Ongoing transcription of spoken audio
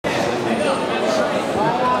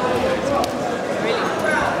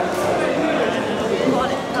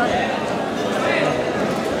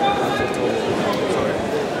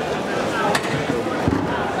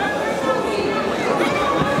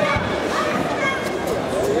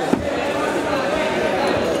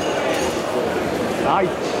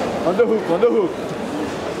On the hook, on the hook.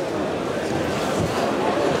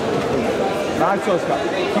 Nice, Oscar.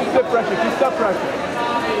 Keep the pressure, keep the pressure.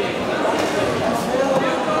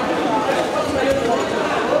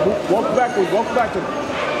 Walk backward, walk backward.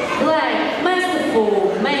 Black,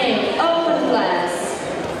 masterful, male, open class.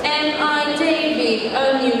 M.I. David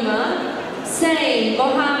Onuma, Sain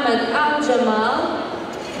Mohammed Al-Jamal,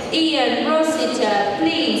 Ian Rosita,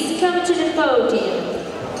 please come to the podium.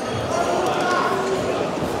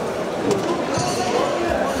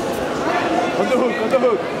 On the hook, on the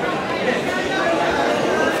hook.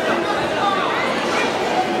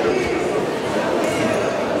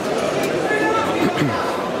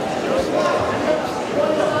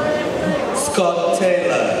 Scott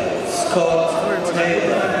Taylor,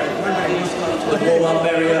 please come to the warm-up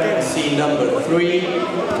area and see number 3.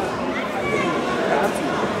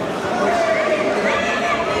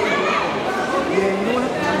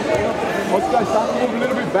 Oscar, start to move a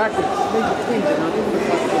little bit backwards.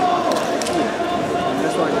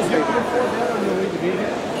 That's right, that's right.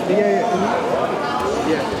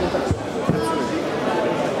 Yeah.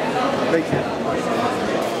 Thank you.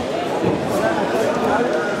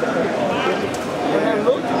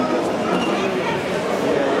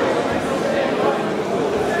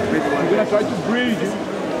 We're gonna try to breathe.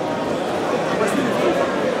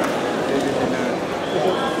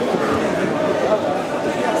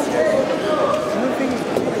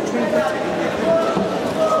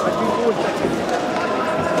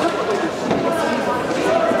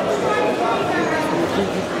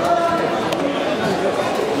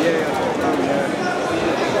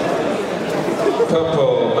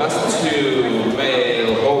 Purple, Master 2,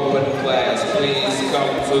 male, open class, please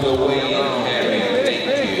come to the weighing area. Thank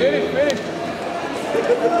you.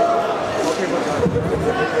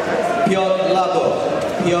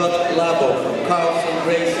 Piotr Labo, Carlson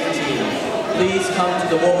Gracie team. Please come to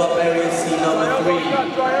the warm-up area, see number 3.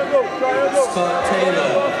 Scott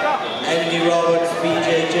Taylor, Andy Roberts,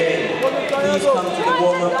 BJJ. Please come to the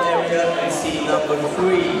warm-up area and see number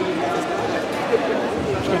 3.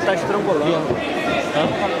 Acho que ele está estrangulando.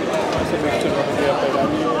 Você vê que você poderia pegar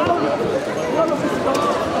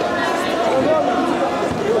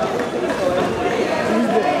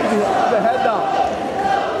the head down.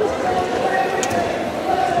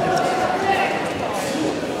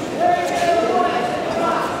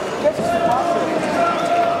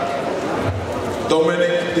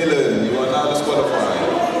 Dominic Dillon, you are now disqualified.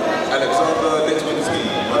 Alexander Lechminski,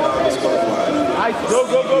 you are now disqualified. Go.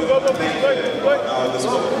 Now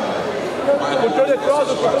disqualified. Control the cross,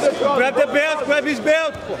 grab the belt, grab his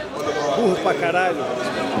belt. Burro pra caralho.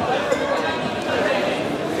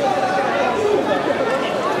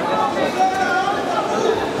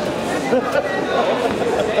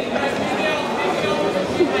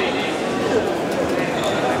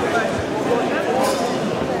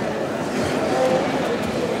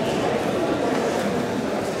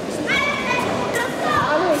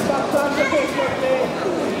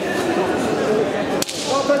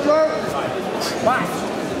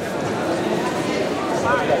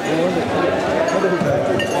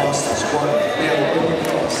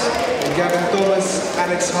 Gavin Thomas,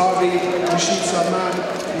 Alex Harvey, Rashid Salman,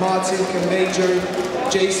 Martin Kamajo,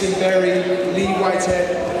 Jason Berry, Lee Whitehead,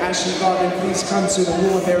 Ashley Garvin, please come to the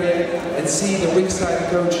warm-up area and see the ringside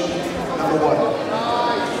coach, number 1.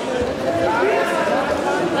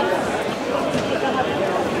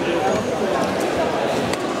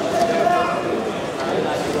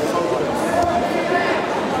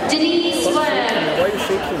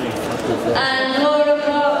 And Laura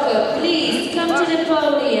Parker, please come to the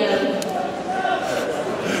podium.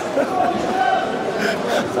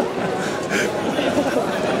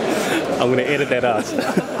 I'm going to edit that out.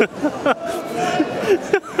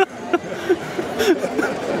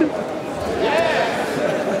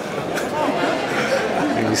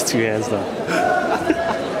 Use 2 hands now.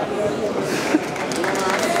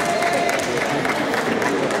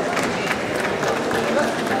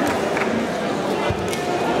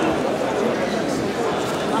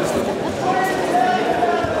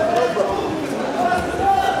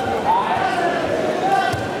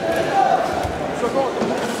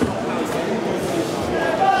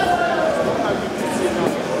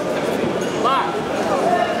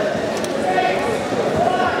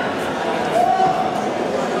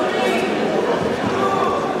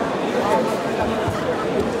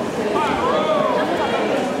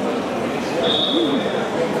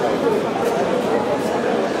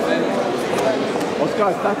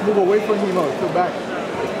 Start to move away from him, still back.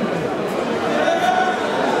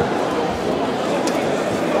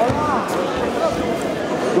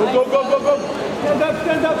 Go.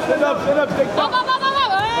 Stand up. Take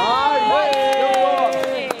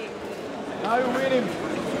Now you're winning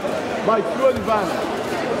by 2 advantage.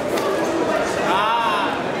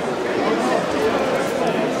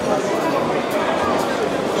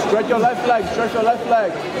 Stretch your left leg, stretch your left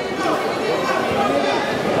leg.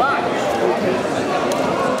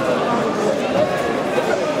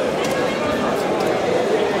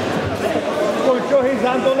 Control his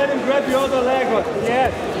hand, don't let him grab your other leg.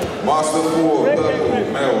 Yes. Master 4,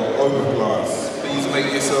 purple, male, open class. Please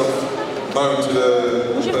make yourself known to the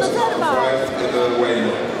person in the way,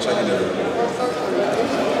 checking it.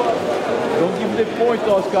 Don't give the point,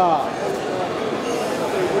 Oscar.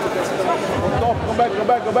 Stop, go back, go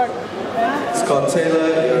back, go back. Scott Taylor,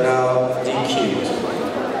 you're now DQ'd.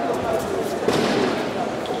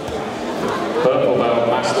 Purple belt,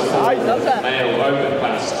 Master 4, male, open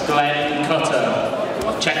class. Glenn Cutter,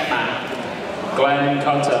 checkmat. Glenn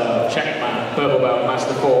Cutter, checkmat. Purple belt,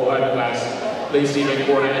 Master 4, open class. Please see the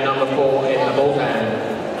coordinator number 4 in the ball hand.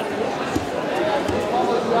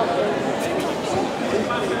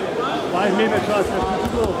 5 minutes, Oscar.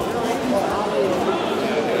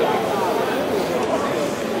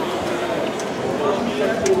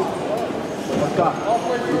 Oscar.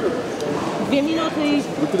 2 minuty.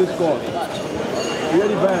 Look at the score.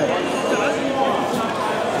 Really bad.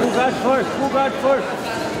 Who got first? Who got first?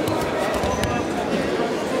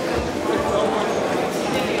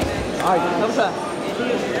 Dobrze.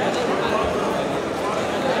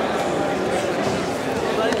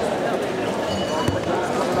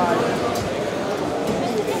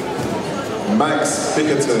 Max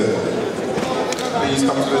Bickerton, please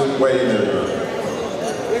come to the weighing area.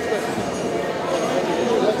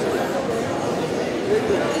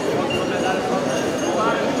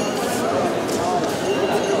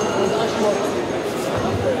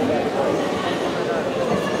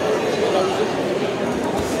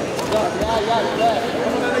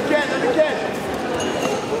 And again.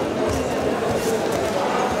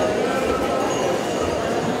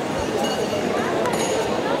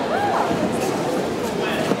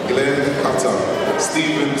 Glenn Cutter,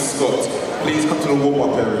 Stephen Scott, please come to the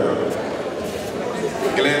warm-up area.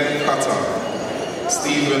 Glenn Cutter,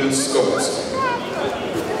 Stephen Scott.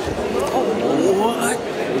 What?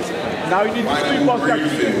 Now you need to sweep Oscar.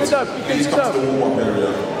 Pick it up, please come to the warm-up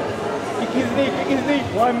area. Pick his knee.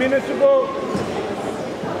 1 minute to go.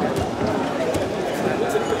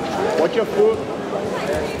 Watch your foot.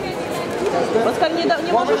 Oskar, nie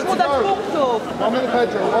możesz mu dać punktów. 1 minute,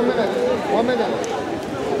 Pedro. 1 minute. 1 minute.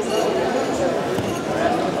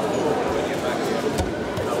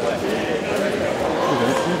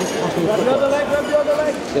 Grab the other leg, grab the other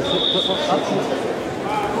leg.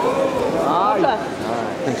 Dobrze.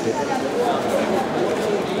 Thank you.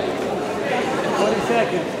 20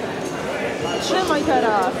 seconds. Trzymaj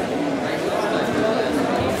teraz.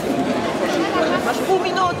 Masz pół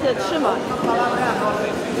minuty, trzymaj.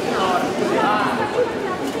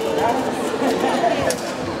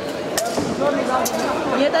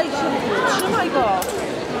 Nie daj się, trzymaj go.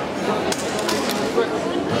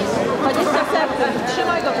 20 sekund,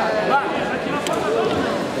 trzymaj go tak.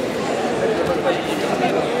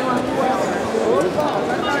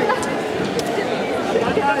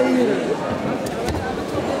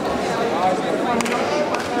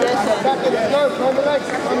 Back in the go, on the legs,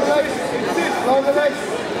 on the legs, on the legs.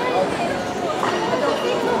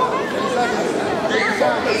 10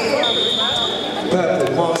 seconds.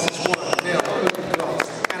 Purple, Masters 1, male, open class.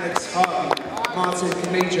 Alex Harvey,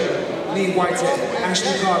 Martin Major, Lee Whitehead,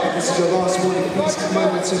 Ashley Garvey, this is your last warning. Please come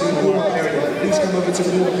over to the warm-up area. Please come over to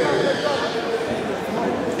the warm-up area.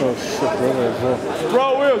 Oh shit, brother as well.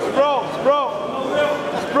 Sprawl, Will, sprawl.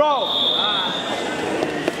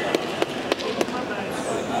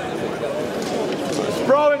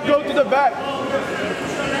 Sprawl and go to the back.